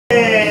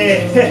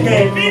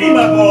Hey, Petey,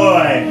 my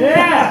boy!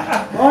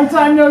 Yeah! Long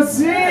time no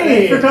see!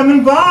 Thanks for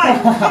coming by!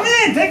 Come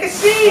in, take a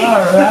seat!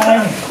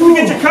 Alright. Let me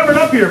get you covered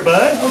up here,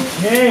 bud.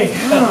 Okay.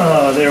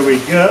 Oh, there we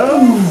go.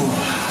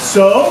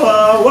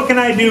 So, what can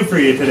I do for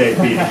you today,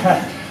 Petey?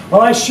 Well,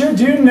 I sure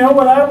do know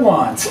what I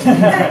want.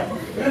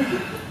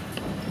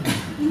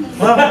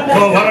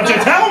 Well, why don't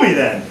you tell me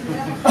then?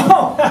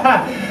 Oh,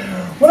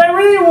 what I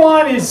really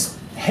want is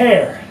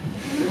hair.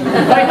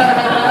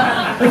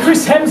 Like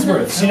Chris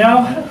Hemsworth's, you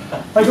know?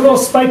 Like a little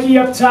spiky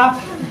up top.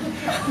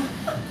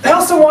 I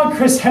also want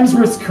Chris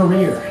Hemsworth's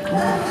career.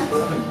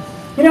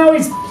 You know,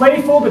 he's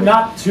playful, but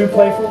not too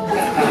playful.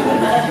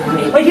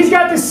 Like, he's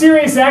got this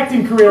serious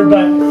acting career,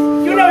 but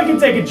you know he can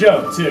take a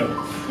joke, too.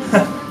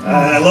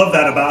 I love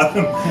that about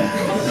him.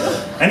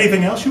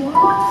 Anything else you want?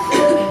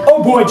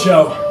 Oh boy,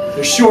 Joe,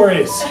 there sure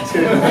is.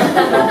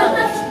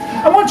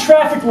 I want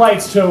traffic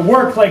lights to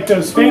work like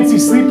those fancy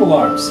sleep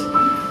alarms,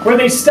 where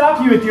they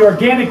stop you at the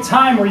organic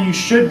time where you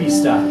should be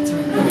stopped.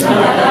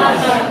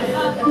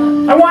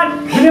 I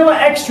want vanilla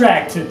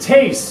extract to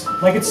taste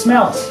like it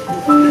smells.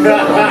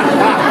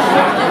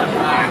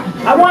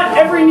 I want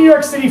every New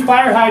York City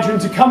fire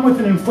hydrant to come with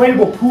an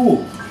inflatable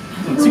pool,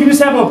 so you can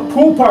just have a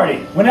pool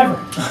party whenever.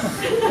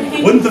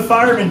 Wouldn't the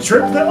firemen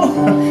trip, though?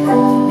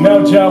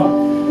 No,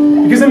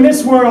 Joe, because in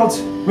this world,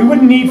 we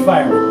wouldn't need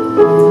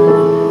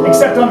firemen,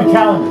 except on the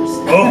calendars.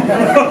 Oh,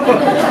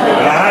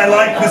 I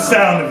like the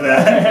sound of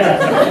that.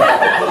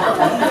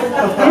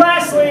 And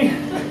lastly,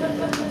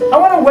 I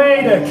want a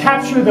way to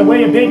capture the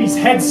way a baby's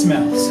head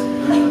smells,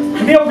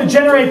 and be able to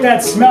generate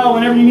that smell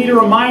whenever you need a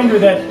reminder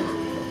that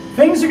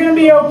things are going to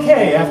be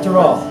okay after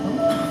all.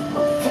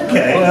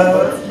 Okay,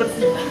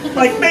 but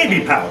like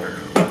baby powder.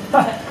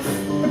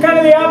 But kind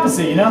of the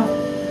opposite, you know?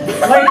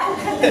 Like,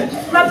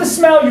 not the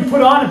smell you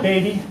put on a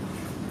baby,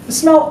 the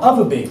smell of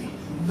a baby.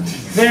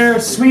 Their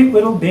sweet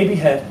little baby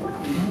head.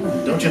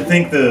 Don't you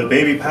think the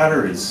baby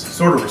powder is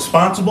sort of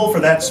responsible for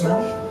that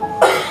smell?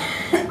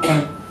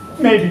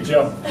 Maybe,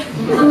 Joe.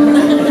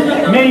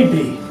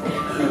 Maybe.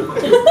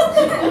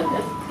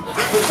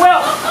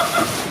 Well,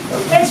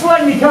 thanks for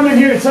letting me come in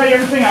here to tell you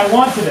everything I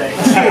want today.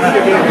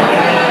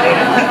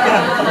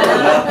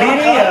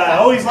 Petey, I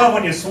always love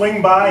when you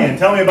swing by and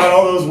tell me about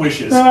all those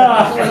wishes.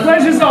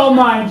 Pleasure's all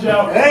mine,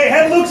 Joe. Hey,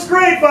 head looks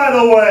great, by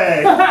the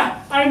way.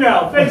 I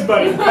know. Thanks,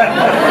 buddy.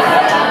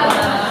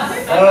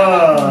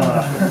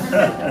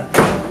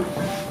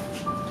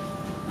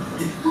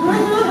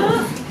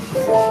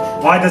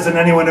 Why doesn't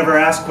anyone ever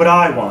ask what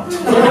I want?